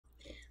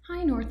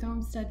Hi North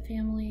Olmsted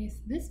families.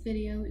 This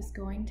video is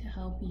going to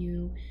help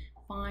you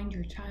find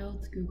your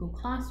child's Google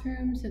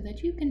Classroom so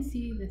that you can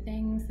see the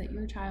things that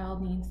your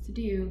child needs to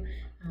do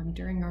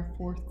during our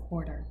fourth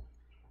quarter.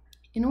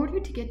 In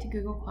order to get to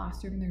Google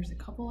Classroom, there's a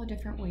couple of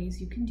different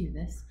ways you can do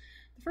this.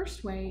 The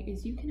first way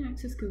is you can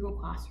access Google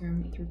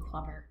Classroom through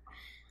Clever.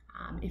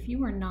 If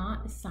you are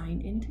not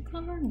signed into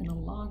Clever, I'm going to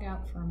log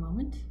out for a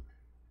moment.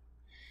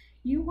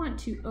 You want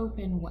to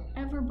open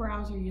whatever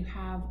browser you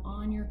have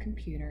on your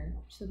computer.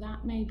 So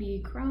that may be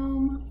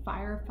Chrome,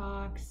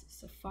 Firefox,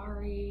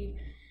 Safari,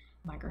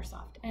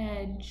 Microsoft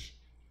Edge,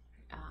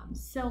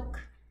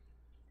 Silk,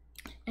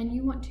 and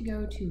you want to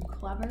go to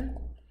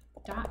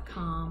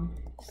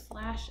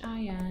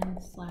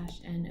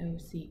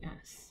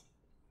clever.com/in/NOCS.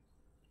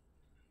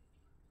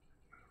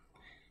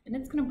 And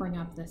it's going to bring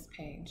up this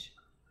page.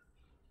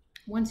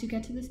 Once you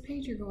get to this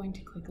page, you're going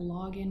to click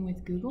Login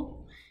with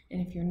Google.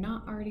 And if you're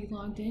not already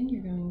logged in,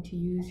 you're going to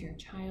use your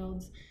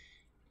child's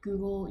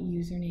Google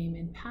username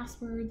and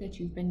password that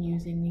you've been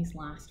using these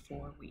last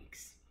 4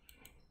 weeks.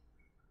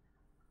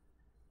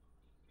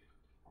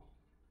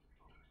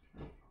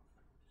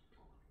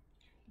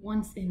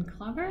 Once in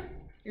Clever,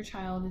 your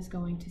child is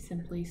going to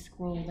simply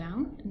scroll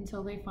down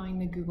until they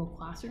find the Google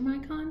Classroom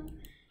icon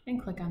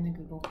and click on the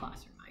Google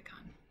Classroom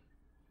icon.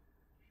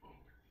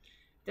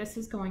 This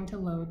is going to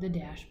load the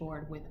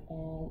dashboard with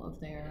all of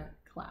their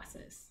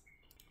classes.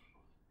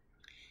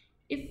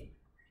 If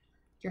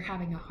you're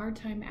having a hard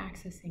time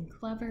accessing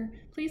Clever,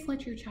 please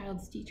let your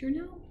child's teacher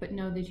know, but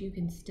know that you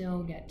can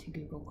still get to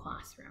Google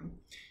Classroom.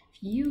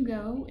 If you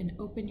go and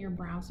open your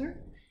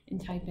browser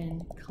and type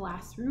in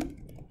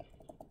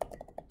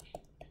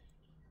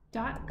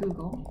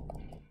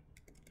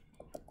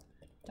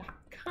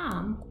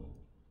classroom.google.com,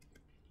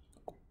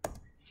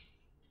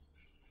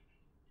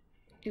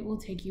 it will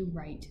take you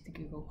right to the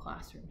Google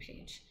Classroom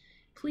page.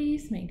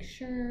 Please make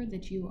sure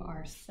that you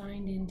are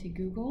signed into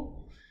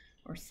Google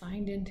or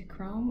signed into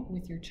Chrome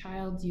with your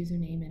child's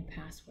username and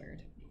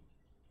password.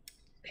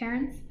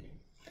 Parents,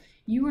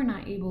 you are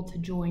not able to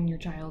join your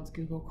child's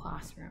Google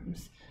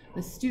Classrooms.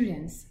 The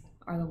students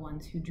are the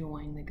ones who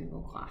join the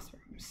Google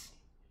Classrooms.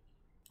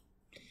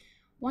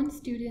 Once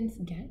students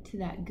get to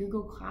that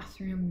Google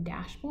Classroom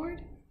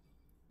dashboard,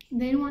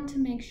 they want to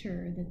make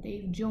sure that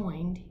they've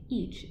joined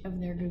each of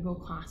their Google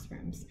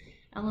Classrooms.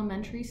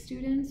 Elementary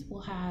students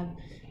will have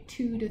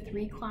 2 to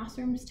 3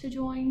 classrooms to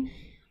join.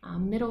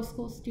 Middle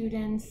school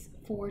students,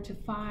 4 to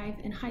 5,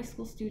 and high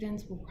school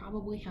students will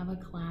probably have a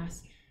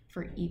class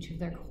for each of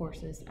their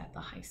courses at the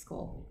high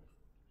school.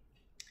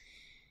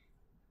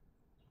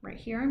 Right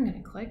here, I'm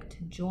going to click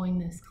to join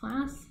this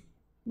class.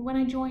 When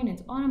I join,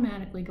 it's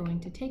automatically going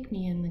to take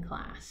me in the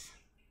class.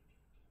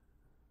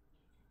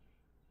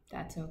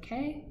 That's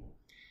okay.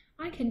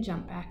 I can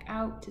jump back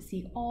out to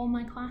see all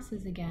my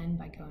classes again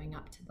by going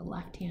up to the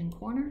left-hand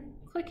corner,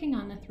 clicking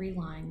on the 3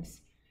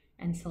 lines,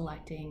 and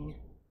selecting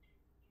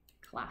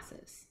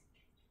Classes.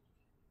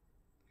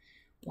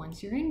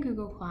 Once you're in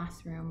Google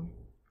Classroom,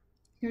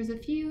 there's a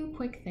few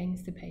quick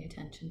things to pay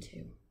attention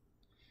to.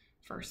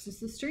 First is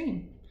the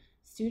stream.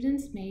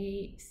 Students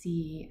may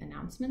see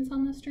announcements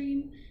on the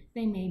stream.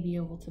 They may be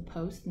able to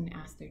post and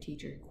ask their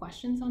teacher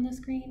questions on the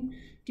screen.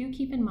 Do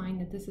keep in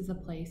mind that this is a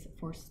place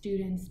for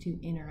students to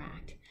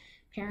interact.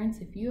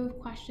 Parents, if you have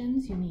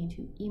questions, you need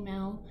to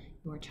email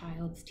your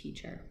child's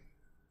teacher.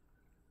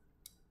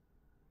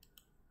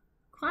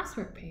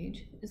 Classwork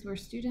page is where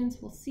students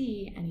will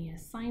see any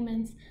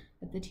assignments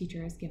that the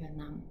teacher has given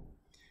them.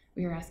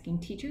 We are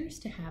asking teachers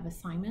to have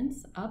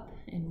assignments up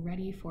and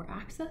ready for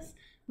access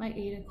by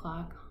 8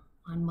 o'clock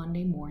on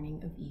Monday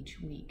morning of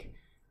each week,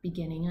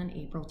 beginning on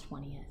April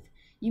 20th.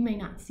 You may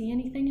not see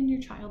anything in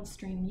your child's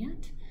stream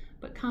yet,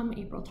 but come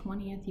April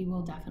 20th, you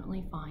will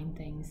definitely find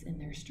things in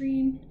their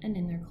stream and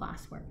in their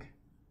classwork.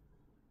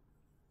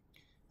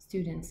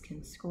 Students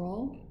can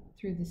scroll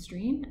through the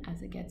stream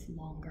as it gets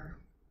longer.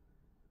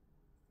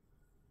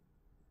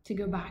 To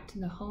go back to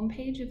the home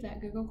page of that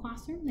Google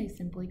Classroom, they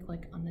simply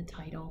click on the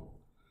title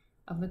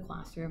of the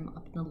classroom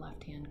up in the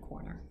left-hand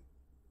corner.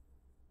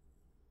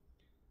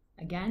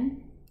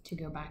 Again, to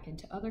go back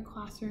into other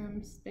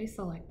classrooms, they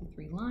select the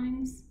 3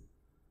 lines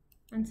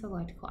and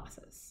select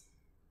Classes.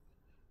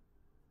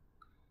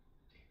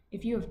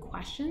 If you have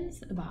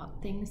questions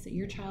about things that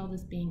your child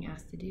is being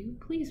asked to do,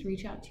 please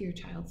reach out to your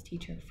child's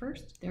teacher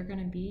first. They're going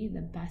to be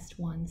the best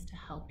ones to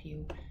help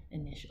you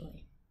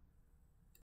initially.